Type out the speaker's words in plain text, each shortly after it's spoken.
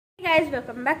guys,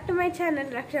 welcome back to my channel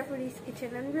Raksha Foodies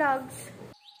Kitchen and Vlogs.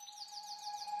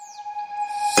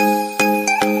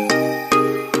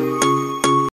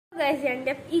 Guys,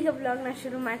 ಈಗ vlog ನ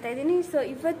ಶುರು ಮಾಡ್ತಾ ಇದೀನಿ. ಸೊ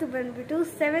ಇವತ್ತು ಬಂದ್ಬಿಟ್ಟು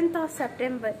 7th of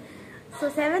September. So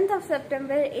 7th of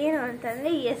September ಏನು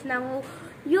ಅಂತಂದ್ರೆ ಎಸ್ ನಾವು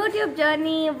ಯೂಟ್ಯೂಬ್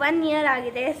ಜರ್ನಿ 1 year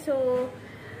ಆಗಿದೆ. ಸೊ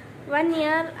 1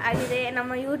 year ಆಗಿದೆ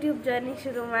ನಮ್ಮ ಯೂಟ್ಯೂಬ್ ಜರ್ನಿ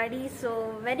ಶುರು ಮಾಡಿ. So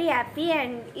very happy.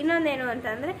 ಆ್ಯಂಡ್ ಇನ್ನೊಂದೇನು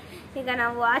ಅಂತಂದರೆ ಈಗ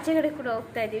ನಾವು ಆಚೆಗಡೆ ಕೂಡ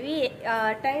ಹೋಗ್ತಾ ಇದ್ದೀವಿ.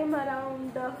 ಟೈಮ್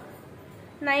ಅರೌಂಡ್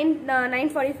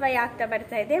 9:45 ಆಗ್ತಾ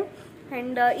ಬರ್ತಾ ಇದೆ.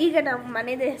 ಆ್ಯಂಡ್ ಈಗ ನಮ್ಮ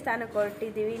ಮನೆ ದೇವಸ್ಥಾನಕ್ಕೆ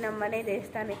ಹೊರಟಿದ್ದೀವಿ. ನಮ್ಮ ಮನೆ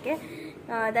ದೇವಸ್ಥಾನಕ್ಕೆ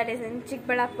that is in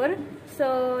Chikkaballapur. So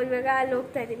ಇವಾಗ ಅಲ್ಲಿ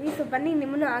ಹೋಗ್ತಾ ಇದ್ದೀವಿ. ಸೊ ಬನ್ನಿ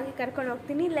ನಿಮ್ಮನ್ನು ಹಾಗೆ ಕರ್ಕೊಂಡು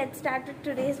ಹೋಗ್ತೀನಿ. Let start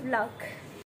today's vlog.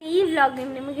 ಈ ವ್ಲಾಗ್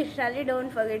ನಿಮಗೆ ಇಷ್ಟ ಅಲ್ಲಿ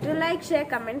don't forget to like, share,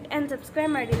 comment and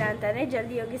subscribe ಮಾಡಿಲ್ಲ ಅಂತಂದರೆ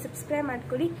ಜಲ್ದಿ ಹೋಗಿ ಸಬ್ಸ್ಕ್ರೈಬ್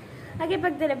ಮಾಡ್ಕೊಡಿ. ಹಾಗೆ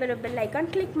ಪಕ್ಕದಲ್ಲೇ ಬರೋ ಬೆಲ್ ಐಕಾನ್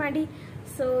ಕ್ಲಿಕ್ ಮಾಡಿ.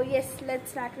 So S, let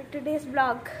start with today's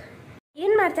vlog.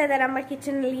 ಏನು ಮಾಡ್ತಾ ಇದ್ದಾರೆ ಅಮ್ಮ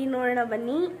ಕಿಚನಲ್ಲಿ ನೋಡೋಣ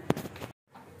ಬನ್ನಿ.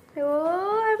 ಓ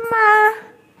ಅಮ್ಮ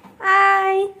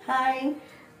ಹಾಯ್ ಹಾಯ್.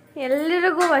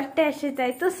 ಎಲ್ಲರಿಗೂ ಹೊಟ್ಟೆ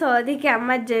ಹಸಿತಾಯ್ತು. ಸೊ ಅದಕ್ಕೆ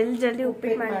ಅಮ್ಮ ಜಲ್ದಿ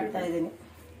ಉಪ್ಪಿಟ್ಟು ಮಾಡ್ತಾ ಇದ್ದೀನಿ.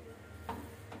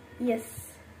 ಎಸ್,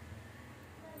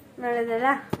 ನೋಡೋದಲ್ಲ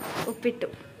ಉಪ್ಪಿಟ್ಟು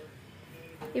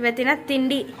ಇವತ್ತಿನ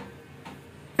ತಿಂಡಿ.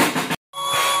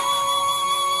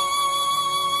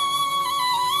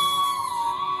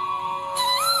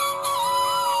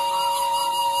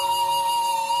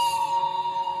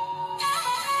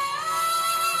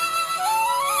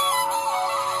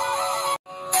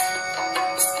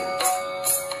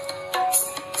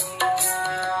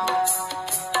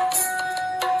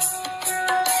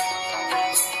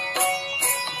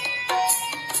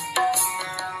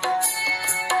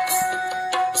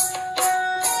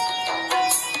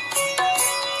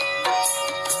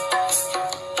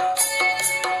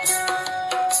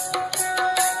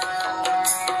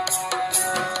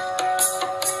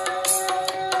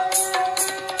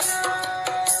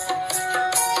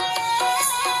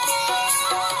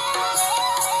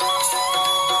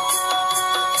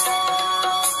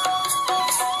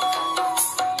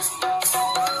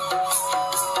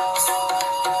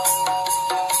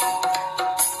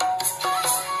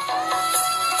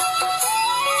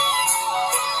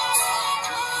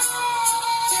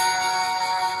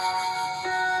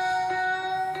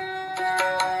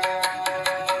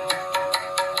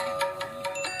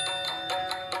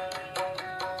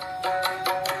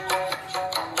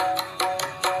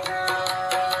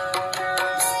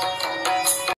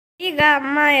 ಈಗ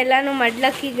ಅಮ್ಮ ಎಲ್ಲಾನು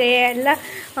ಮಡ್ಲಕ್ಕಿಗೆ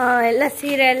ಎಲ್ಲ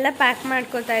ಸೀರೆ ಎಲ್ಲ ಪ್ಯಾಕ್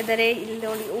ಮಾಡ್ಕೊತಾ ಇದ್ದಾರೆ. ಇಲ್ಲಿ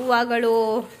ನೋಡಿ ಹೂವುಗಳು.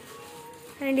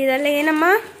 ಆ್ಯಂಡ್ ಇದೆಲ್ಲ ಏನಮ್ಮ,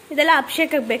 ಇದೆಲ್ಲ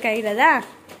ಅಭಿಷೇಕಕ್ಕೆ ಬೇಕಾಗಿರೋದಾ?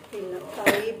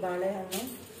 ಬಾಳೆಹಣ್ಣು,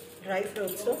 ಡ್ರೈ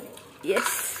ಫ್ರೂಟ್ಸು.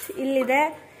 ಎಸ್, ಇಲ್ಲಿದೆ.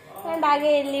 ಆ್ಯಂಡ್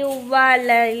ಹಾಗೆ ಇಲ್ಲಿ ಹೂವು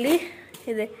ಎಲ್ಲ ಇಲ್ಲಿ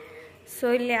ಇದೆ. ಸೊ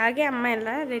ಇಲ್ಲಿ ಹಾಗೆ ಅಮ್ಮ ಎಲ್ಲ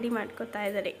ರೆಡಿ ಮಾಡ್ಕೊತಾ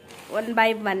ಇದ್ದಾರೆ 1 by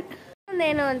 1.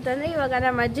 ಒಂದೇನು ಅಂತಂದರೆ ಇವಾಗ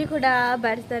ನಮ್ಮ ಅಜ್ಜಿ ಕೂಡ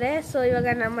ಬರ್ತಾರೆ. ಸೊ ಇವಾಗ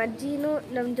ನಮ್ಮ ಅಜ್ಜಿನೂ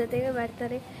ನಮ್ಮ ಜೊತೆಗೆ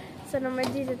ಬರ್ತಾರೆ. ಸೊ ನಮ್ಮ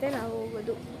ಅಜ್ಜಿ ಜೊತೆ ನಾವು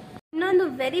ಹೋಗೋದು. ಇನ್ನೊಂದು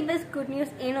ವೆರಿ ಬೆಸ್ಟ್ ಗುಡ್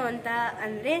ನ್ಯೂಸ್ ಏನು ಅಂತ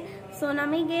ಅಂದರೆ, ಸೊ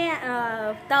ನಮಗೆ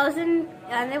 1000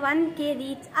 ಅಂದರೆ 1K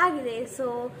ರೀಚ್ ಆಗಿದೆ. ಸೊ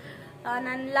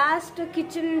ನಾನು ಲಾಸ್ಟ್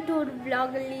ಕಿಚನ್ ಟೂರ್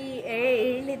ಬ್ಲಾಗಲ್ಲಿ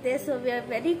ಹೇಳಿದ್ದೆ. So we are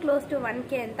very close to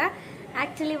 1K ಅಂತ.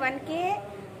 ಆ್ಯಕ್ಚುಲಿ 1K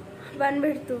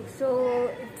ಬಂದ್ಬಿಡ್ತು. So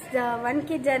it's 1K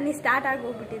journey start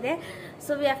ಆಗೋಗ್ಬಿಟ್ಟಿದೆ.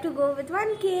 So we have to go with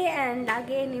 1K. And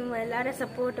ಹಾಗೆ ನೀವು ಎಲ್ಲರ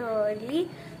ಸಪೋರ್ಟ್ ಇರಲಿ.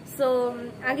 ಸೊ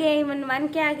ಹಾಗೆ ಇವನ್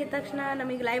 1K ಆಗಿದ ತಕ್ಷಣ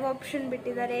ನಮಗೆ ಲೈವ್ ಆಪ್ಷನ್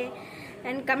ಬಿಟ್ಟಿದ್ದಾರೆ.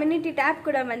 ಆ್ಯಂಡ್ ಕಮ್ಯುನಿಟಿ ಟ್ಯಾಬ್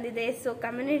ಕೂಡ ಬಂದಿದೆ. ಸೊ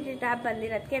ಕಮ್ಯುನಿಟಿ ಟ್ಯಾಬ್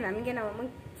ಬಂದಿರೋದಕ್ಕೆ ನನಗೆ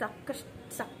ನಮ್ಮಮ್ಮಗೆ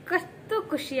ಸಕ್ಕಷ್ಟು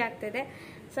ಖುಷಿ ಆಗ್ತಿದೆ.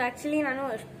 ಸೊ ಆ್ಯಕ್ಚುಲಿ ನಾನು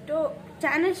ಅಷ್ಟು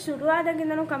ಚಾನಲ್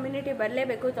ಶುರುವಾದಾಗಿಂದನೂ ಕಮ್ಯುನಿಟಿ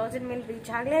ಬರಲೇಬೇಕು, 1000 ಮೇಲೆ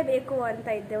ರೀಚ್ ಆಗಲೇಬೇಕು ಅಂತ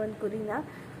ಇದ್ದೆ ಒಂದು ಗುರಿನ.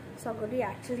 ಸೊ ಗುರಿ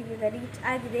ಆ್ಯಕ್ಚುಲಿ ಈಗ ರೀಚ್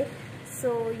ಆಗಿದೆ. So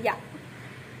yeah,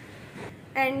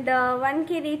 and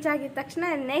 1K reach ಆಗಿದ ತಕ್ಷಣ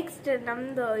ನೆಕ್ಸ್ಟ್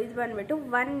ನಮ್ಮದು ಇದು ಬಂದುಬಿಟ್ಟು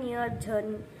 1 year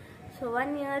journey. So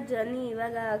 1 year journey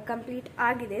ಇವಾಗ ಕಂಪ್ಲೀಟ್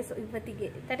ಆಗಿದೆ. ಸೊ ಇವತ್ತಿಗೆ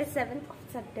that is 7th of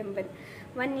September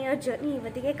 1 year journey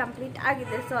ಇವತ್ತಿಗೆ ಕಂಪ್ಲೀಟ್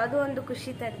ಆಗಿದೆ. ಸೊ ಅದು ಒಂದು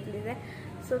ಖುಷಿ ತರಲಿದೆ.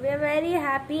 So we are very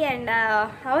happy. And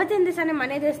ಅವತ್ತಿನ ದಿವಸನೇ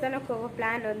ಮನೆ ದೇವಸ್ಥಾನಕ್ಕೆ ಹೋಗೋ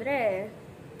ಪ್ಲ್ಯಾನ್ ಅಂದರೆ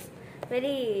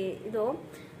ವೆರಿ ಇದು.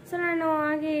 ಸೊ ನಾನು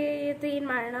ಹಾಗೆ ಇವತ್ತು ಏನು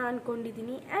ಮಾಡೋಣ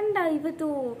ಅಂದ್ಕೊಂಡಿದ್ದೀನಿ. ಆ್ಯಂಡ್ ಇವತ್ತು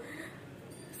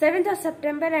 7th of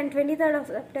September and 23rd of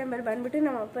September ಬಂದ್ಬಿಟ್ಟು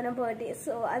ನಮ್ಮ ಅಪ್ಪನ ಬರ್ಡೇ.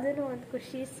 ಸೊ ಅದನ್ನು ಒಂದು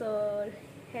ಖುಷಿ. ಸೊ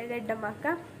ಹೇಳಿದೆ ಧಮಾಕ.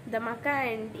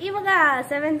 ಆ್ಯಂಡ್ ಇವಾಗ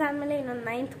 7th ಆದಮೇಲೆ ಇನ್ನೊಂದು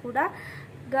 9th ಕೂಡ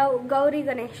ಗೌರಿ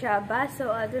ಗಣೇಶ ಹಬ್ಬ. ಸೊ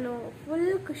ಅದನ್ನು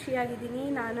ಫುಲ್ ಖುಷಿಯಾಗಿದ್ದೀನಿ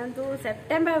ನಾನಂತೂ.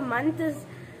 September month is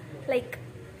like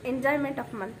enjoyment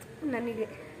of month ನನಗೆ.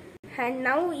 ಆ್ಯಂಡ್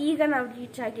ನಾವು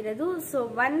ರೀಚ್ ಆಗಿರೋದು ಸೊ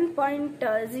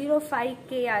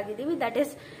 1.05K ಆಗಿದ್ದೀವಿ. That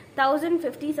is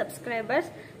 1050 subscribers.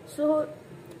 ಸೊ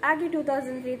ಹಾಗೆ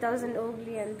 2000 3000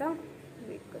 ಹೋಗಲಿ ಅಂತ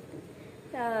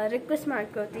ರಿಕ್ವೆಸ್ಟ್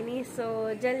ಮಾಡ್ಕೊತೀನಿ. ಸೊ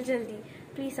ಜಲ್ದಿ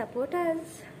ಪ್ಲೀಸ್ ಸಪೋರ್ಟ್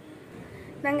ಅಸ್.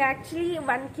 ನಂಗೆ ಆ್ಯಕ್ಚುಲಿ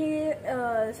 1K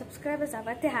ಸಬ್ಸ್ಕ್ರೈಬರ್ಸ್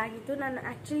ಅವತ್ತೇ ಆಗಿತ್ತು. ನಾನು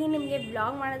ಆ್ಯಕ್ಚುಲಿ ನಿಮಗೆ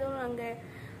ಬ್ಲಾಗ್ ಮಾಡೋದು ನನಗೆ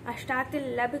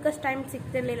ಅಷ್ಟಾಗ್ತಿರ್ಲಿಲ್ಲ, ಬಿಕಾಸ್ ಟೈಮ್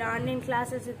ಸಿಗ್ತಿರ್ಲಿಲ್ಲ. ಆನ್ಲೈನ್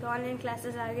ಕ್ಲಾಸಸ್ ಇತ್ತು. ಆನ್ಲೈನ್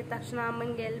ಕ್ಲಾಸಸ್ ಆಗಿದ ತಕ್ಷಣ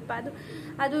ಅಮ್ಮಂಗೆ ಹೆಲ್ಪ್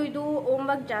ಅದು ಇದು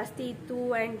ಹೋಮ್ವರ್ಕ್ ಜಾಸ್ತಿ ಇತ್ತು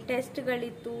ಆ್ಯಂಡ್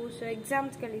ಟೆಸ್ಟ್ಗಳಿತ್ತು, ಸೊ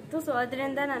ಎಕ್ಸಾಮ್ಸ್ಗಳಿತ್ತು. ಸೊ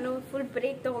ಅದರಿಂದ ನಾನು ಫುಲ್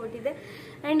ಬ್ರೇಕ್ ತೊಗೊಬಿಟ್ಟಿದ್ದೆ.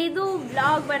 ಆ್ಯಂಡ್ ಇದು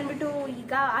ಬ್ಲಾಗ್ ಬಂದುಬಿಟ್ಟು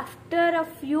ಈಗ after a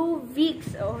few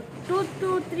weeks 2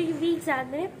 to 3 weeks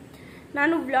ಆದಮೇಲೆ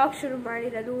ನಾನು ವ್ಲಾಗ್ ಶುರು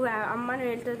ಮಾಡಿರೋದು. ಅಮ್ಮನೂ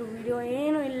ಹೇಳ್ತಿದ್ರು ವಿಡಿಯೋ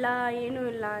ಏನೂ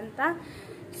ಇಲ್ಲ ಅಂತ.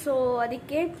 ಸೊ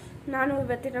ಅದಕ್ಕೆ ನಾನು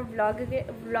ಇವತ್ತಿನ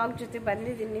ವ್ಲಾಗ್ ಜೊತೆ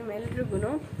ಬಂದಿದ್ದೀನಿ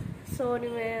ನಿಮ್ಮೆಲ್ರಿಗೂ. ಸೊ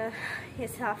ನೀವು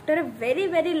S after a very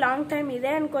very long time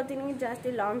ಇದೆ ಅನ್ಕೋತೀನಿ,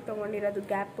 ಜಾಸ್ತಿ long ತೊಗೊಂಡಿರೋದು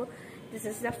gap. This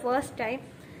is the first time.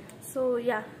 So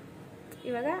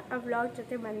ಇವಾಗ ಆ ವ್ಲಾಗ್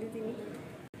ಜೊತೆ ಬಂದಿದ್ದೀನಿ.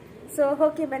 ಸೊ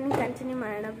ಓಕೆ, ಬನ್ನಿ ಕಂಟಿನ್ಯೂ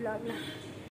ಮಾಡೋಣ ವ್ಲಾಗ್ನ.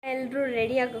 ಎಲ್ಲರೂ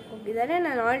ರೆಡಿ ಆಗೋಕೆ ಹೋಗಿದ್ದಾರೆ.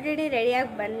 ನಾನು ಆಲ್ರೆಡಿ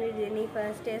ರೆಡಿಯಾಗಿ ಬಂದಿದ್ದೀನಿ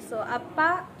ಫಸ್ಟ್ ಡೇ. ಸೊ ಅಪ್ಪ,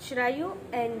 ಶ್ರಾಯು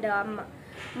ಆ್ಯಂಡ್ ಅಮ್ಮ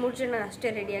 3 ಜನ ಅಷ್ಟೇ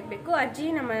ರೆಡಿ ಆಗಬೇಕು. ಅಜ್ಜಿ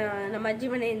ನಮ್ಮ ಅಜ್ಜಿ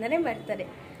ಮನೆಯಿಂದನೇ ಬರ್ತಾರೆ.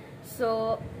 ಸೊ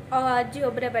ಅಜ್ಜಿ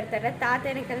ಒಬ್ಬರೇ ಬರ್ತಾರೆ.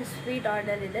 ತಾತನಿಗೆ ಸ್ವೀಟ್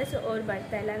ಆರ್ಡರ್ ಇದೆ, ಸೊ ಅವ್ರು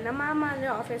ಬರ್ತಾಯಿಲ್ಲ. ನಮ್ಮ ಮಾಮ ಅಂದರೆ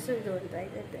ಆಫೀಸು ಇದು ಅಂತ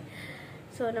ಇರುತ್ತೆ.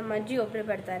 ಸೊ ನಮ್ಮ ಅಜ್ಜಿ ಒಬ್ಬರೇ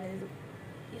ಬರ್ತಾ ಇರೋದು.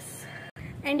 ಎಸ್.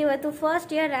 ಆ್ಯಂಡ್ ಇವತ್ತು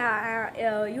ಫಸ್ಟ್ ಇಯರ್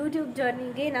ಯೂಟ್ಯೂಬ್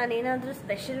ಜರ್ನಿಗೆ ನಾನು ಏನಾದರೂ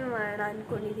ಸ್ಪೆಷಲ್ ಮಾಡೋಣ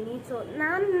ಅಂದ್ಕೊಂಡಿದ್ದೀನಿ. ಸೊ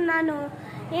ನಾನು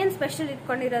ಏನು ಸ್ಪೆಷಲ್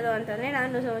ಇಟ್ಕೊಂಡಿರೋದು ಅಂತಂದರೆ,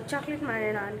 ನಾನು ಚಾಕ್ಲೇಟ್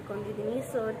ಮಾಡೋಣ ಅಂದ್ಕೊಂಡಿದ್ದೀನಿ.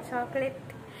 ಸೊ ಚಾಕ್ಲೇಟ್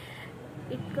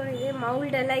ಇಟ್ಕೊಂಡಿದ್ದೆ,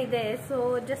 ಮೌಲ್ಡೆಲ್ಲ ಇದೆ. ಸೊ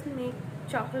ಜಸ್ಟ್ ಮೇಕ್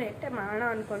ಚಾಕ್ಲೇಟ್ ಮಾಡೋಣ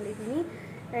ಅಂದ್ಕೊಂಡಿದ್ದೀನಿ.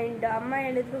 ಆ್ಯಂಡ್ ಅಮ್ಮ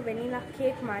ಹೇಳಿದ್ರು ವೆನಿಲಾ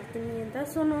ಕೇಕ್ ಮಾಡ್ತೀನಿ ಅಂತ.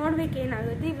 ಸೊ ನೋಡ್ಬೇಕು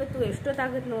ಏನಾಗುತ್ತೆ. ಇವತ್ತು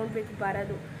ಎಷ್ಟೊತ್ತಾಗುತ್ತೆ ನೋಡಬೇಕು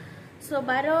ಬರೋದು. ಸೊ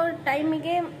ಬರೋ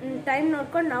ಟೈಮ್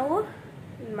ನೋಡ್ಕೊಂಡು ನಾವು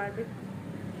ಇದು ಮಾಡಬೇಕು.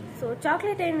 ಸೊ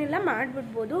ಚಾಕ್ಲೇಟ್ ಏನಿಲ್ಲ,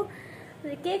 ಮಾಡಿಬಿಡ್ಬೋದು.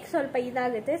 ಕೇಕ್ ಸ್ವಲ್ಪ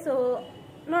ಇದಾಗುತ್ತೆ. ಸೊ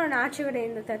ನೋಡೋಣ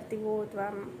ಆಚೆಗಡೆಯಿಂದ ತರ್ತೀವೋ ಅಥವಾ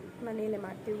ಮನೆಯಲ್ಲೇ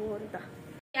ಮಾಡ್ತೀವೋ ಅಂತ.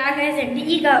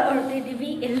 ಈಗ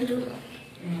ಹೊರಟಿದ್ದೀವಿ ಎಲ್ಲರೂ.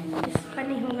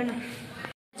 ಬನ್ನಿ ಹೋಗೋಣ.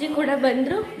 ಅಜ್ಜಿ ಕೂಡ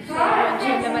ಬಂದರು. ಅಜ್ಜಿ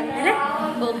ಎಲ್ಲ ಬಂದರೆ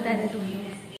ಹೋಗ್ತಾ ಇರೋದು.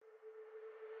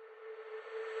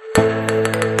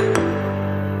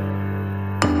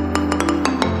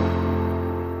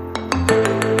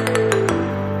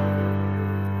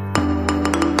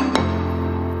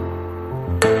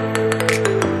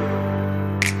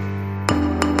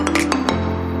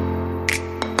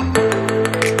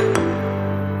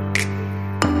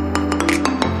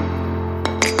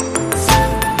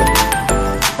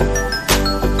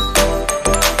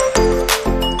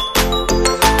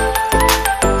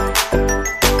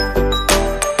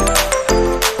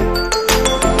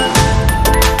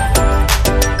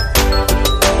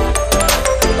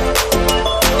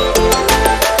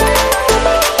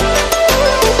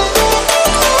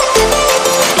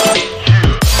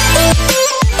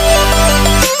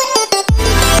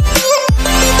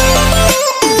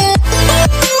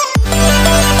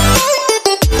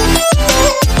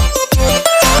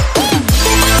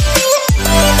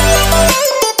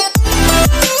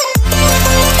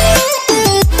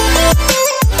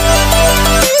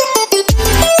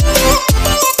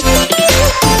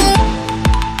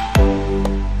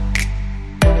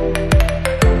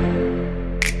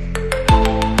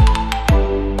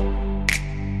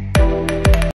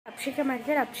 ಅಭಿಷೇಕ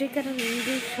ಮಾಡ್ತಾರೆ. ಅಭಿಷೇಕನ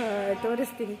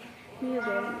ತೋರಿಸ್ತೀನಿ.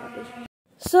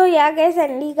 ಸೊ ಗೈಸ್,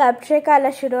 ಈಗ ಅಭಿಷೇಕ ಎಲ್ಲ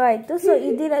ಶುರು ಆಯಿತು. ಸೊ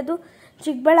ಇದಿರೋದು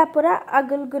ಚಿಕ್ಕಬಳ್ಳಾಪುರ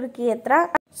ಅಗಲಗುರ್ಕಿ ಹತ್ರ.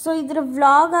 ಸೊ ಇದ್ರ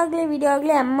ವ್ಲಾಗ್ ಆಗಲಿ ವಿಡಿಯೋ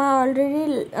ಆಗಲಿ ಅಮ್ಮ ಆಲ್ರೆಡಿ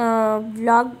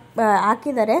ವ್ಲಾಗ್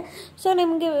ಹಾಕಿದ್ದಾರೆ. ಸೊ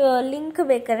ನಿಮಗೆ ಲಿಂಕ್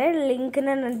ಬೇಕಾದ್ರೆ ಲಿಂಕ್ನ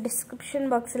ನಾನು ಡಿಸ್ಕ್ರಿಪ್ಷನ್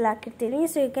ಬಾಕ್ಸಲ್ಲಿ ಹಾಕಿರ್ತೀನಿ.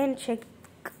 So you can check.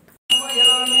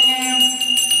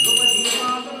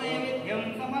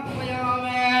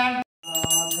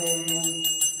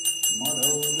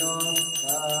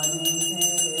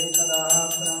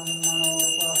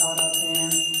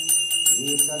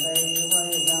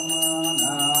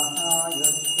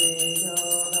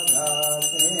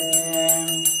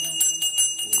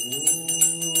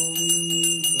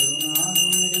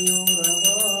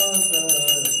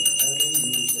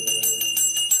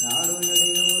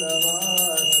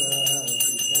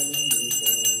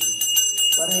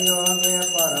 ಪರಯೋಗೆ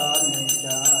ಪರಾಮೇಶ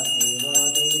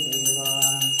ದೇವಾದಿ ದೇವ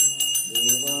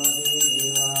ದೇವಾದಿ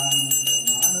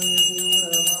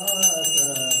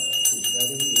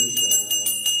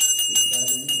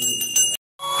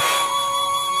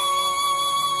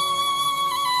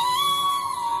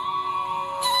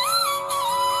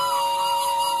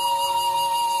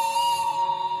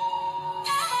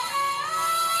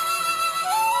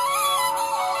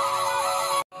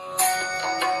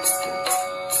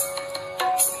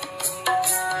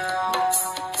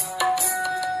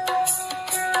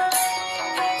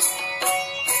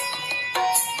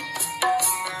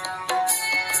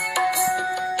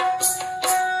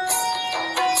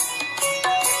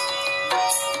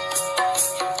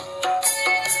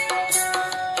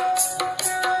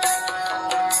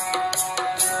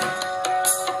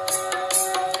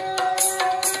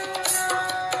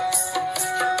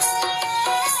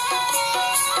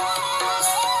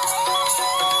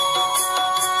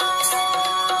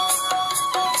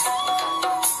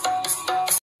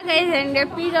ಗೈಸ್ ಆ್ಯಂಡ್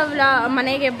ಈಗ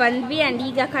ಮನೆಗೆ ಬಂದ್ವಿ ಆ್ಯಂಡ್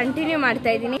ಈಗ ಕಂಟಿನ್ಯೂ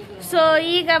ಮಾಡ್ತಾ ಇದ್ದೀನಿ. ಸೊ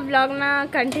ಈಗ ವ್ಲಾಗ್ನ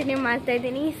ಕಂಟಿನ್ಯೂ ಮಾಡ್ತಾ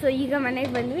ಇದ್ದೀನಿ. ಸೊ ಈಗ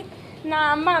ಮನೆಗೆ ಬಂದ್ವಿ.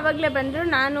 ಅಮ್ಮ ಆವಾಗಲೇ ಬಂದರು,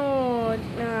 ನಾನು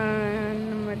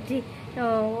ನಮ್ಮ ಅಜ್ಜಿ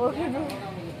ಹೋಗಿದ್ವಿ,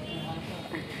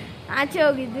 ಆಚೆ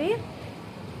ಹೋಗಿದ್ವಿ.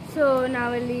 ಸೊ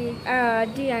ನಾವಲ್ಲಿ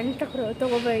ಅಜ್ಜಿ ಹಣ್ಣು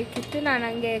ತೊಗೋಬೇಕಿತ್ತು. ನಾನು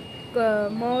ಹಂಗೆ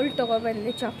ಮೌಲ್ಡ್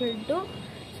ತೊಗೊಬಂದೆ ಚಾಕ್ಲೇಟ್ದು.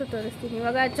 ಸೊ ತೋರಿಸ್ತೀನಿ.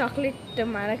 ಇವಾಗ ಚಾಕ್ಲೇಟ್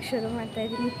ಮಾಡೋಕ್ಕೆ ಶುರು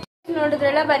ಮಾಡ್ತಾಯಿದ್ದೀನಿ.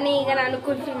 ನೋಡಿದ್ರಲ್ಲ, ಬನ್ನಿ ಈಗ ನಾನು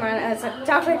ಕುಲ್ಫಿ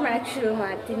ಚಾಕ್ಲೇಟ್ ಮಾಡೋಕ್ಕೆ ಶುರು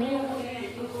ಮಾಡ್ತೀನಿ.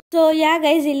 ಸೊ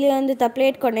ಗೈಸ್ ಇಲ್ಲಿ ಒಂದು ತಪ್ಪಲೆ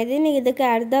ಇಟ್ಕೊಂಡಿದ್ದೀನಿ. ಇದಕ್ಕೆ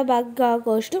ಅರ್ಧ ಭಾಗ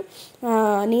ಆಗೋಷ್ಟು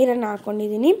ನೀರನ್ನು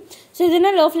ಹಾಕ್ಕೊಂಡಿದ್ದೀನಿ. ಸೊ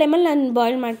ಇದನ್ನು ಲೋ ಫ್ಲೇಮಲ್ಲಿ ನಾನು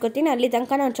ಬಾಯ್ಲ್ ಮಾಡ್ಕೊತೀನಿ. ಅಲ್ಲಿ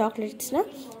ತನಕ ನಾನು ಚಾಕ್ಲೇಟ್ಸ್ನ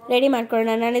ರೆಡಿ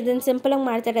ಮಾಡ್ಕೊಳ್ಳೋಣ. ನಾನು ಇದನ್ನು ಸಿಂಪಲಾಗಿ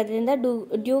ಮಾಡ್ತಾ ಇರೋದ್ರಿಂದ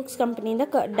ಡ್ಯೂಕ್ಸ್ ಕಂಪ್ನಿಯಿಂದ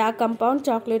ಡಾರ್ಕ್ ಕಾಂಪೌಂಡ್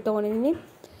ಚಾಕ್ಲೇಟ್ ತೊಗೊಂಡಿದ್ದೀನಿ.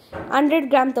 100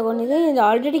 ಗ್ರಾಮ್ ತೊಗೊಂಡಿದ್ದೀನಿ. ಇದು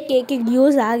ಆಲ್ರೆಡಿ ಕೇಕಿಗೆ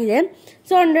ಯೂಸ್ ಆಗಿದೆ.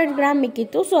 So 100 gram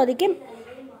ಮಿಕ್ಕಿತ್ತು. ಸೊ ಅದಕ್ಕೆ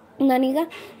ನಾನೀಗ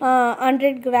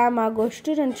 100 ಗ್ರಾಮ್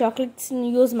ಆಗೋಷ್ಟು ನಾನು ಚಾಕ್ಲೇಟ್ಸ್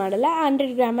ಯೂಸ್ ಮಾಡಲ್ಲ.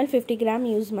 100 ಗ್ರಾಮಲ್ಲಿ 50 ಗ್ರಾಮ್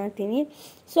ಯೂಸ್ ಮಾಡ್ತೀನಿ.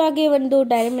 ಸೊ ಹಾಗೆ ಒಂದು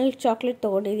ಡೈರಿ ಮಿಲ್ಕ್ ಚಾಕ್ಲೇಟ್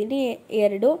ತೊಗೊಂಡಿದ್ದೀನಿ,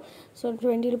 2. So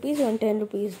 20 rupees, 10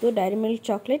 ರುಪೀಸ್ದು dairy milk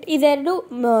chocolate. ಇದೆರಡು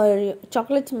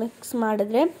ಚಾಕ್ಲೇಟ್ಸ್ ಮಿಕ್ಸ್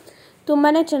ಮಾಡಿದ್ರೆ ತುಂಬಾ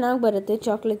ಚೆನ್ನಾಗಿ ಬರುತ್ತೆ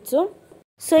ಚಾಕ್ಲೇಟ್ಸು.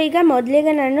 ಸೊ ಈಗ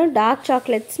ಮೊದಲಿಗೆ ನಾನು ಡಾರ್ಕ್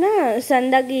ಚಾಕ್ಲೇಟ್ಸ್ನ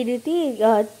ಸಣ್ಣದಾಗಿ ಈ ರೀತಿ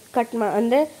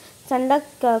ಅಂದರೆ ಸಣ್ಣದಾಗಿ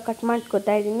ಕಟ್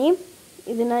ಮಾಡ್ಕೊತಾ ಇದ್ದೀನಿ.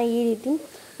 ಇದನ್ನು ಈ ರೀತಿ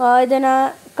ಇದನ್ನು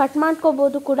ಕಟ್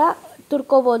ಮಾಡ್ಕೋಬೋದು ಕೂಡ,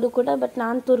 ತುರ್ಕೋಬೋದು ಕೂಡ. ಬಟ್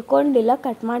ನಾನು ತುರ್ಕೊಂಡಿಲ್ಲ,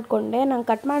 ಕಟ್ ಮಾಡಿಕೊಂಡೆ. ನಾನು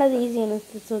ಕಟ್ ಮಾಡೋದು ಈಸಿ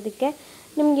ಅನ್ನಿಸ್ತಿಸೋದಕ್ಕೆ.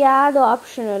 ನಿಮ್ಗೆ ಯಾವುದು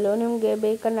ಆಪ್ಷನಲ್ಲು, ನಿಮಗೆ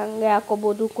ಬೇಕಂದ್ರೆ ಹಂಗೆ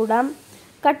ಹಾಕೋಬೋದು ಕೂಡ.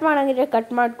 ಕಟ್ ಮಾಡೋಂಗಿದ್ರೆ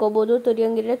ಕಟ್ ಮಾಡ್ಕೋಬೋದು,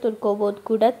 ತುರಿಯೋಂಗಿದ್ರೆ ತುರ್ಕೋಬೋದು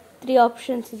ಕೂಡ. 3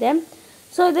 ಆಪ್ಷನ್ಸ್ ಇದೆ.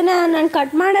 ಸೊ ಇದನ್ನು ನಾನು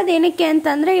ಕಟ್ ಮಾಡೋದು ಏನಕ್ಕೆ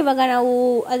ಅಂತಂದರೆ, ಇವಾಗ ನಾವು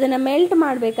ಅದನ್ನು ಮೆಲ್ಟ್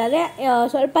ಮಾಡಬೇಕಾದ್ರೆ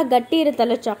ಸ್ವಲ್ಪ ಗಟ್ಟಿ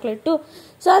ಇರುತ್ತಲ್ಲ ಚಾಕ್ಲೇಟು.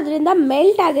 ಸೊ ಅದರಿಂದ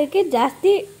ಮೆಲ್ಟ್ ಆಗೋಕ್ಕೆ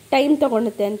ಜಾಸ್ತಿ ಟೈಮ್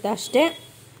ತೊಗೊಳುತ್ತೆ ಅಂತ ಅಷ್ಟೇ.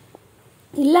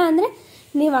 ಇಲ್ಲ ಅಂದರೆ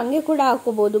ನೀವು ಹಂಗೆ ಕೂಡ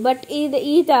ಹಾಕ್ಕೋಬೋದು. ಬಟ್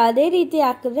ಅದೇ ರೀತಿ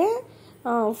ಹಾಕಿದ್ರೆ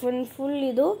ಫುಲ್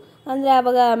ಇದು ಅಂದರೆ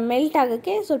ಆವಾಗ ಮೆಲ್ಟ್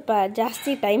ಆಗೋಕ್ಕೆ ಸ್ವಲ್ಪ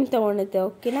ಜಾಸ್ತಿ ಟೈಮ್ ತೊಗೊಳುತ್ತೆ.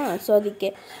 ಓಕೆನಾ? ಸೊ ಅದಕ್ಕೆ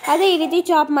ಅದೇ ಈ ರೀತಿ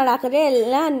ಚಾಪ್ ಮಾಡಿ ಹಾಕಿದ್ರೆ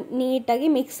ಎಲ್ಲ ನೀಟಾಗಿ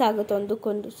ಮಿಕ್ಸ್ ಆಗುತ್ತೆ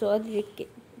ಒಂದಕ್ಕೊಂದು. ಸೊ ಅದಕ್ಕೆ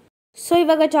ಸೊ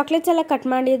ಇವಾಗ ಚಾಕ್ಲೇಟ್ಸ್ ಎಲ್ಲ ಕಟ್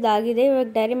ಮಾಡಿದ್ದಾಗಿದೆ. ಇವಾಗ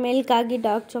ಡೈರಿ ಮಿಲ್ಕ್ ಆಗಿ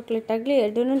ಡಾರ್ಕ್ ಚಾಕ್ಲೇಟ್ ಆಗಲಿ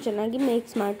ಎರಡನ್ನೂ ಚೆನ್ನಾಗಿ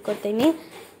ಮಿಕ್ಸ್ ಮಾಡ್ಕೊತೀನಿ.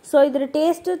 ಸೊ ಇದ್ರ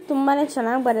ಟೇಸ್ಟು ತುಂಬಾ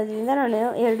ಚೆನ್ನಾಗಿ ಬರೋದ್ರಿಂದ ನಾನು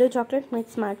 2 ಚಾಕ್ಲೇಟ್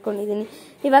ಮಿಕ್ಸ್ ಮಾಡ್ಕೊಂಡಿದ್ದೀನಿ.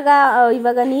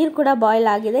 ಇವಾಗ ನೀರು ಕೂಡ ಬಾಯ್ಲ್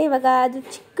ಆಗಿದೆ. ಇವಾಗ ಅದು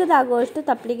ಚಿಕ್ಕದಾಗುವಷ್ಟು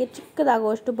ತಪ್ಪಲಿಗೆ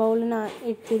ಚಿಕ್ಕದಾಗುವಷ್ಟು ಬೌಲನ್ನ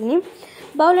ಇಡ್ತಿದ್ದೀನಿ.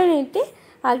 ಬೌಲನ್ನು ಇಟ್ಟು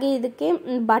ಹಾಗೆ ಇದಕ್ಕೆ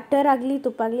ಬಟರ್ ಆಗಲಿ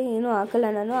ತುಪ್ಪ ಆಗಲಿ ಏನೂ ಹಾಕಲ್ಲ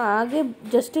ನಾನು. ಹಾಗೆ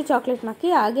ಜಸ್ಟ್ ಚಾಕ್ಲೇಟ್ನ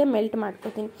ಹಾಕಿ ಹಾಗೆ ಮೆಲ್ಟ್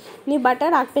ಮಾಡ್ಕೊತೀನಿ. ನೀವು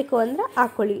ಬಟರ್ ಹಾಕಬೇಕು ಅಂದರೆ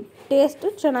ಹಾಕ್ಕೊಳ್ಳಿ, ಟೇಸ್ಟು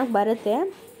ಚೆನ್ನಾಗಿ ಬರುತ್ತೆ.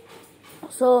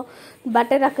 ಸೊ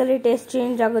ಬಟರ್ ಹಾಕಿದ್ರೆ ಟೇಸ್ಟ್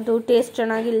ಚೇಂಜ್ ಆಗೋದು, ಟೇಸ್ಟ್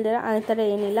ಚೆನ್ನಾಗಿಲ್ಲದೆ ಆ ಥರ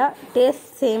ಏನಿಲ್ಲ, ಟೇಸ್ಟ್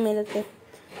ಸೇಮ್ ಇರುತ್ತೆ.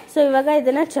 ಸೊ ಇವಾಗ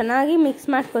ಇದನ್ನು ಚೆನ್ನಾಗಿ ಮಿಕ್ಸ್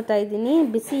ಮಾಡ್ಕೊತಾ ಇದ್ದೀನಿ.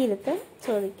 ಬಿಸಿ ಇರುತ್ತೆ. ಸೊ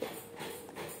ಅದಕ್ಕೆ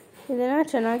ಇದನ್ನು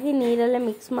ಚೆನ್ನಾಗಿ ನೀರಲ್ಲೇ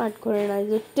ಮಿಕ್ಸ್ ಮಾಡ್ಕೊಳ್ಳೋಣ.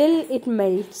 ಇದು ಟಿಲ್ ಇಟ್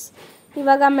ಮೆಲ್ಟ್ಸ್.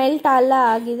 ಇವಾಗ ಮೆಲ್ಟ್ ಎಲ್ಲ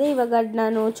ಆಗಿದೆ. ಇವಾಗ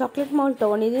ನಾನು ಚಾಕ್ಲೇಟ್ ಮೌಲ್ಡ್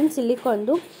ತೊಗೊಂಡಿದ್ದೀನಿ,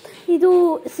 ಸಿಲಿಕಾನ್ದು. ಇದು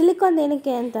ಸಿಲಿಕಾನ್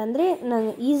ಏನಕ್ಕೆ ಅಂತಂದರೆ ನಾನು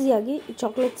ಈಸಿಯಾಗಿ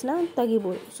ಚಾಕ್ಲೇಟ್ಸ್ನ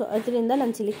ತೆಗಿಬೋದು. ಸೊ ಅದರಿಂದ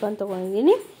ನಾನು ಸಿಲಿಕಾನ್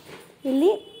ತೊಗೊಂಡಿದ್ದೀನಿ.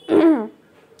 ಇಲ್ಲಿ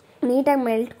ನೀಟಾಗಿ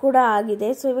ಮೆಲ್ಟ್ ಕೂಡ ಆಗಿದೆ.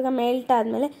 ಸೊ ಇವಾಗ ಮೆಲ್ಟ್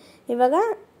ಆದಮೇಲೆ ಇವಾಗ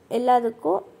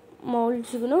ಎಲ್ಲದಕ್ಕೂ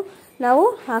ಮೌಲ್ಡ್ಸ್ಗೂ ನಾವು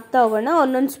ಹಾಕ್ತಾ ಹೋಗೋಣ.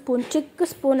 ಒಂದೊಂದು ಸ್ಪೂನ್, ಚಿಕ್ಕ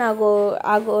ಸ್ಪೂನ್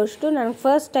ಆಗೋಷ್ಟು. ನಾನು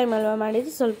ಫಸ್ಟ್ ಟೈಮ್ ಅಲ್ವಾ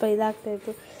ಮಾಡಿದ್ದು, ಸ್ವಲ್ಪ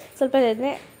ಇದಾಗ್ತಾಯಿತ್ತು. ಸ್ವಲ್ಪ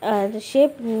ಇದಾದರೆ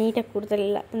ಶೇಪ್ ನೀಟಾಗಿ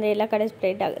ಕೊಡ್ತಿರಲಿಲ್ಲ, ಅಂದರೆ ಎಲ್ಲ ಕಡೆ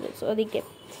ಸ್ಪ್ರೆಡ್ ಆಗೋದು. ಸೊ ಅದಕ್ಕೆ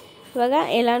ಇವಾಗ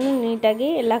ಎಲ್ಲನೂ ನೀಟಾಗಿ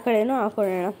ಎಲ್ಲ ಕಡೆನೂ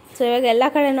ಹಾಕೊಳ್ಳೋಣ. ಸೊ ಇವಾಗ ಎಲ್ಲ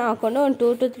ಕಡೆನೂ ಹಾಕ್ಕೊಂಡು ಒಂದು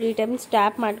 2 to 3 ಟೈಮ್ಸ್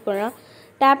ಟ್ಯಾಪ್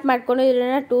ಮಾಡ್ಕೊಂಡು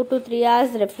ಇದನ್ನು 2 to 3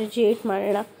 hours ರೆಫ್ರಿಜಿರೇಟ್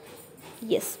ಮಾಡೋಣ.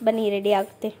 ಎಸ್, ಬನ್ನಿ ರೆಡಿ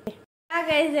ಆಗುತ್ತೆ.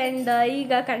 ಗೈಸ್ ಆ್ಯಂಡ್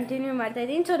ಈಗ ಕಂಟಿನ್ಯೂ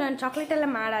ಮಾಡ್ತಾಯಿದ್ದೀನಿ. ಸೊ ನಾನು ಚಾಕ್ಲೇಟ್ ಎಲ್ಲ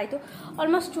ಮಾಡಾಯಿತು.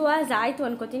 ಆಲ್ಮೋಸ್ಟ್ 2 hours ಆಯಿತು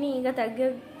ಅನ್ಕೋತೀನಿ. ಈಗ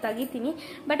ತೆಗಿತೀನಿ.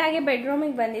 ಬಟ್ ಹಾಗೆ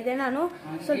ಬೆಡ್ರೂಮಿಗೆ ಬಂದಿದ್ದೆ. ನಾನು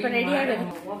ಸ್ವಲ್ಪ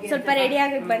ರೆಡಿ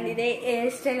ಆಗೋಕ್ಕೆ ಬಂದಿದೆ. ಹೇರ್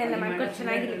ಸ್ಟೈಲ್ ಎಲ್ಲ ಮಾಡ್ಕೊಂಡು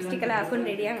ಚೆನ್ನಾಗಿ ಲಿಪ್ಸ್ಟಿಕ್ ಎಲ್ಲ ಹಾಕೊಂಡು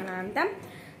ರೆಡಿ ಆಗೋಣ ಅಂತ.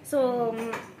 ಸೊ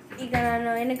ಈಗ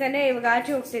ನಾನು ಏನಕ್ಕಂದರೆ ಇವಾಗ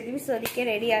ಆಚೆ ಹೋಗ್ತಾಯಿದ್ದೀವಿ. ಸೊ ಅದಕ್ಕೆ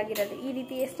ರೆಡಿ ಆಗಿರೋದು ಈ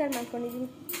ರೀತಿ ಹೇರ್ ಸ್ಟೈಲ್ ಮಾಡ್ಕೊಂಡಿದ್ದೀನಿ.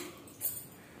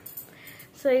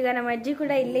 ಸೊ ಈಗ ನಮ್ಮ ಅಜ್ಜಿ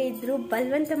ಕೂಡ ಇಲ್ಲೇ ಇದ್ದರು.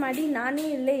 ಬಲವಂತ ಮಾಡಿ ನಾನೇ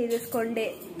ಇಲ್ಲೇ ಇರಿಸ್ಕೊಂಡೆ.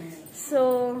 ಸೊ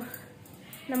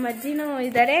ನಮ್ಮ ಅಜ್ಜಿನೂ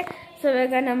ಇದ್ದಾರೆ. ಸೊ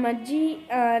ಇವಾಗ ನಮ್ಮ ಅಜ್ಜಿ,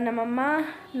 ನಮ್ಮಮ್ಮ,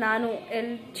 ನಾನು,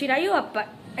 ಚಿರಾಯು, ಅಪ್ಪ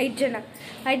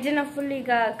 5 ಜನ ಫುಲ್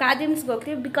ಈಗ ಕಾದಿಮ್ಸ್ಗೆ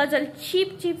ಹೋಗ್ತೀವಿ. ಬಿಕಾಸ್ ಅಲ್ಲಿ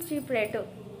ಚೀಪ್ ರೇಟು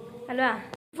ಅಲ್ವಾ.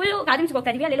 ಫುಲ್ ಕಾದಿಮ್ಸ್ಗೆ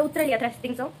ಹೋಗ್ತಾ ಇದೀವಿ. ಅಲ್ಲೆಲ್ಲ ಉತ್ತರಳ್ಳಿ ಹತ್ರ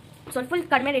ಥಿಂಗ್ಸು. ಸೊ ಫುಲ್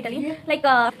ಕಡಿಮೆ ರೇಟಲ್ಲಿ ಲೈಕ್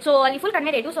ಸೊ ಅಲ್ಲಿ ಫುಲ್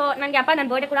ಕಡಿಮೆ ರೇಟು. ಸೊ ನನಗೆ ಅಪ್ಪ ನನ್ನ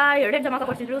ಬರ್ಡೇ ಕೂಡ 2 ಜಮಾ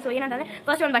ಕೊಡ್ಸಿದ್ರು. ಸೊ ಏನಂತಂದರೆ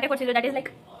ಫಸ್ಟ್ ಒಂದು ಬಟ್ಟೆ ಕೊಡ್ಸಿದ್ರು. ದಟ್ ಈಸ್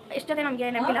ಲೈಕ್ ಎಷ್ಟೊತ್ತೆ ನಮಗೆ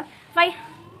ನೆನಪಿಲ್ಲ,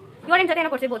 5-7 ಜೊತೆ ಏನೋ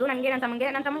ಕೊಡ್ಸಿರ್ಬೋದು ನನಗೆ, ನನ್ನ ತಮ್ಮಂಗೆ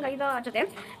 5 ಜೊತೆ.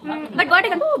 ಬಟ್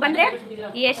ಬರ್ಡೇಗಂತೂ ಬಂದರೆ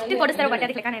ಎಷ್ಟು ಕೊಡಿಸ್ತಾರೋ ಬಟ್ಟೆ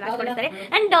ಅದಕ್ಕೆ ಲೆಕ್ಕನೇ ಅಷ್ಟು ಕೊಡಿಸ್ತಾರೆ.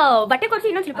 ಆ್ಯಂಡ್ ಬಟ್ಟೆ ಕೊಡಿಸಿ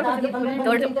ಇನ್ನೊಂದು ಸ್ಲಿಪ್ಪರ್ ಕೊಡಿಸಿದ್ರು,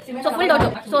 ದೊಡ್ಡದು. ಸೊ ಫುಲ್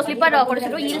ದೊಡ್ಡದು. So slipper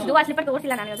ಕೊಡಿಸಿದ್ರು. ಈಲ್ಸ್ದು ಆ ಸ್ಲಿಪ್ಪರ್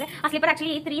ತೋರಿಸಿಲ್ಲ ನನಗೆ. ಆ ಸ್ಲಿಪ್ಪರ್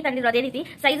ಆಕ್ಚುಲಿ 3 ತಂದಿದ್ರು. ಅದೇ ರೀತಿ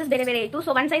ಸೈಜಸ್ ಬೇರೆ ಇತ್ತು. ಸೊ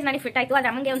ಒಂದು ಸೈಜ್ ನನಗೆ ಫಿಟ್ ಆಯಿತು. ಅದು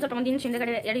ಅಮ್ಮಗೆ ಒಂದು ಸ್ವಲ್ಪ 1 ಇಂಚ್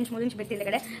ಹಿಂದೆಗಡೆ 2 ಇಂಚ್ 3 ಇಂಚ್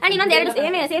ಬಿಟ್ಟಿದ್ದೆಗಡೆ. ಆ್ಯಂಡ್ ಇನ್ನೊಂದು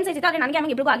 2 ಸೇಮ್ ಸೈಜ್ ಇತ್ತು. ಆದರೆ ನನಗೆ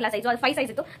ಅಮ್ಮಗೆ ಇಬ್ಬರಿಗೂ ಆಗಲ್ಲ ಸೈಜು. ಅದು 5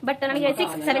 ಸೈಜ್ ಇತ್ತು. ಬಟ್ ನನಗೆ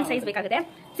 6-7 ಸೈಜ್ ಬೇಕಾಗುತ್ತೆ.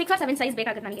 6 or 7 ಸೈಜ್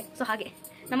ಬೇಕಾಗುತ್ತೆ ನನಗೆ. ಸೊ ಹಾಗೆ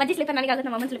ನಮ್ಮ ಅಜ್ಜಿ ಸ್ಲಿಪ್ಪರ್ ನನಗಾಗುತ್ತೆ,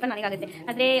 ನಮ್ಮ ಅಮ್ಮನ ಸ್ಲಿಪ್ಪರ್ ನನಗಾಗುತ್ತೆ.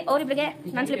 ಆದರೆ ಅವರಿಬ್ಬರಿಗೆ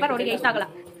ನನ್ನ ಸ್ಲಿಪ್ಪರ್ ಅವರಿಗೆ ಇಷ್ಟ ಆಗಲ್ಲ.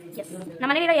 ನಮ್ಮ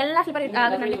ಮನೆಯಲ್ಲಿ ಎಲ್ಲ ಸ್ಲಿಪ್ಪರ್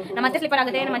ಆಗುತ್ತೆ. ನಮ್ಮ ಅತ್ತೆ ಸ್ಲಿಪ್ಪರ್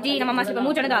ಆಗುತ್ತೆ, ನಮ್ಮ ಅಜ್ಜಿ ನಮ್ಮ ಅಮ್ಮ ಸ್ಲಿಪ್ಪರ್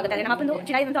 3 ಜನದ್ದು ಆಗುತ್ತೆ. ನಮ್ಮ ಅಪ್ಪಂದು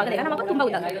ಚಿರಾಯಿದಂತೂ ಆಗೋದಿಲ್ಲ, ನಮ್ಮ ಅಪ್ಪ ತುಂಬಾ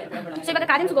ಉದ್ದಾಗುತ್ತೆ. ಸೊ ಇವಾಗ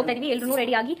ಕಾಲೇಜ್ಗೆ ಹೋಗ್ತಾ ಇದೀವಿ, ಎಲ್ಲರೂ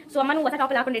ರೆಡಿ ಆಗಿ. ಸೊ ಅಮ್ಮನೂ ಹೊಸ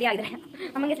ಟಾಪ್ ಹಾಕೊಂಡು ರೆಡಿ ಆಗಿದ್ದಾರೆ.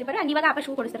 ಅಮ್ಮಂಗೆ ಸ್ಲಿಪ್ಪರ್, ಇವಾಗ ಅಪ್ಪ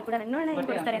ಶೂ ಕೊಡಿಸ್ತಾರೆ ಕೂಡ. ನೋಡೋಣ ಏನು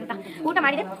ಕೊಡಿಸ್ತಾರೆ ಅಂತ. ಊಟ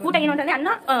ಮಾಡಿದೆ. ಊಟ ಏನು ಅಂತಂದ್ರೆ ಅನ್ನ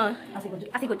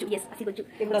ಹಸಿಗೊಜ್ಜು. ಎಸ್, ಹಸಿಗೊಜ್ಜು.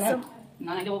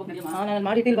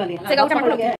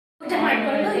 ಊಟ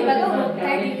ಮಾಡ್ಕೊಂಡು ಇವಾಗ ಹೋಗ್ತಾ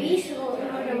ಇದೀವಿ. ಸೊ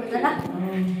ನೋಡಬಹುದಲ್ಲ,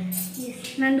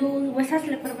 ನಂದು ಹೊಸ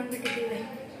ಸ್ಲಿಪ್ಪರ್ ಬಂದ್ಬಿಟ್ಟಿದ್ದೀವಿ.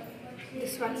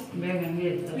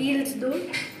 ವೀಲ್ಸ್ದು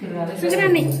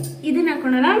ಸುಗರನೆ ಇದನ್ನ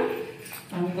ಹಾಕೋಣ.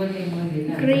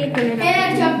 Grey colour.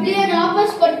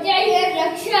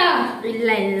 ಇಲ್ಲ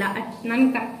ಇಲ್ಲ,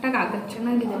 ನನ್ಗೆ ಕರೆಕ್ಟಾಗಿ ಆಗುತ್ತೆ,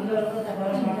 ಚೆನ್ನಾಗಿದೆ.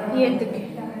 ಏತಕ್ಕೆ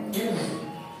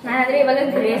ನಾನಾದ್ರೆ ಇವಾಗ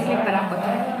ಗ್ರೇ ಸ್ಲಿಪ್ಪರ್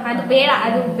ಹಾಕೋತೀನಿ. ಅದು ಬೇಡ,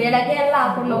 ಅದು ಬೆಳಗ್ಗೆ ಎಲ್ಲ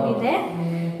ಹಾಕೊಂಡು ಹೋಗಿದ್ದೆ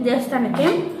ದೇವಸ್ಥಾನಕ್ಕೆ.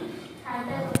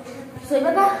 ಸೊ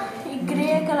ಇವಾಗ ಈ ಗ್ರೇ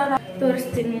ಕಲರ್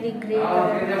ತೋರಿಸ್ತೀನಿ. ಈ ಗ್ರೇ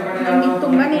ಕಲರ್ ನನಗೆ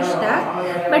ತುಂಬಾ ಇಷ್ಟ,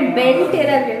 ಬಟ್ ಬೆಲ್ಟ್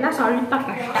ಇರೋದ್ರಿಂದ ಸ್ವಲ್ಪ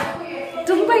ಕಷ್ಟ.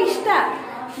 ತುಂಬ ಇಷ್ಟ,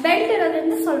 ಬೆಲ್ಟ್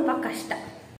ಇರೋದ್ರಿಂದ ಸ್ವಲ್ಪ ಕಷ್ಟ.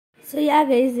 ಸೊ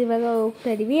ಗೈಸ್ ಇವಾಗ ಹೋಗ್ತಾ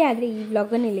ಇದ್ದೀವಿ. ಆದರೆ ಈ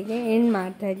ವ್ಲಾಗನ್ನು ಇಲ್ಲಿಗೆ ಎಂಡ್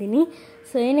ಮಾಡ್ತಾ ಇದ್ದೀನಿ.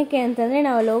 ಸೊ ಏನಕ್ಕೆ ಅಂತಂದರೆ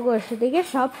ನಾವು ಅಲ್ಲಿ ಹೋಗೋ ಅಷ್ಟೊತ್ತಿಗೆ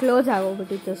ಶಾಪ್ ಕ್ಲೋಸ್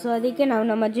ಆಗೋಗ್ಬಿಟ್ಟಿತ್ತು. ಸೊ ಅದಕ್ಕೆ ನಾವು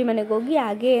ನಮ್ಮ ಅಜ್ಜಿ ಮನೆಗೆ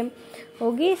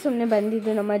ಹೋಗಿ ಸುಮ್ಮನೆ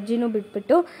ಬಂದಿದ್ದು, ನಮ್ಮ ಅಜ್ಜಿನೂ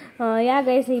ಬಿಟ್ಬಿಟ್ಟು.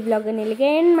 ಗೈಸ್ ಈ ವ್ಲಾಗನ್ನು ಇಲ್ಲಿಗೆ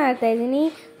ಎಂಡ್ ಮಾಡ್ತಾ ಇದ್ದೀನಿ.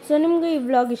 ಸೊ ನಿಮಗೂ ಈ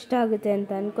ವ್ಲಾಗ್ ಇಷ್ಟ ಆಗುತ್ತೆ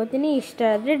ಅಂತ ಅನ್ಕೋತೀನಿ. ಇಷ್ಟ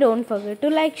ಆದರೆ don't forget to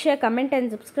like, share, comment and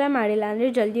subscribe ಮಾಡಿಲ್ಲ ಅಂದರೆ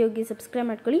ಜಲ್ದಿ ಹೋಗಿ ಸಬ್ಸ್ಕ್ರೈಬ್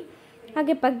ಮಾಡ್ಕೊಳ್ಳಿ.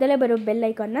 ಹಾಗೆ ಪಕ್ಕದಲ್ಲೇ ಬರೋ ಬೆಲ್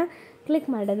ಐಕಾನ್ನ ಕ್ಲಿಕ್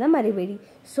ಮಾಡೋದನ್ನ ಮರಿಬೇಡಿ.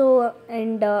 ಸೊ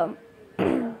ಆ್ಯಂಡ್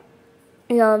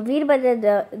ವೀರಭದ್ರ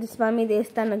ಸ್ವಾಮಿ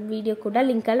ದೇವಸ್ಥಾನದ ವಿಡಿಯೋ ಕೂಡ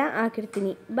ಲಿಂಕೆಲ್ಲ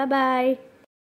ಹಾಕಿರ್ತೀನಿ. ಬಾಯ್.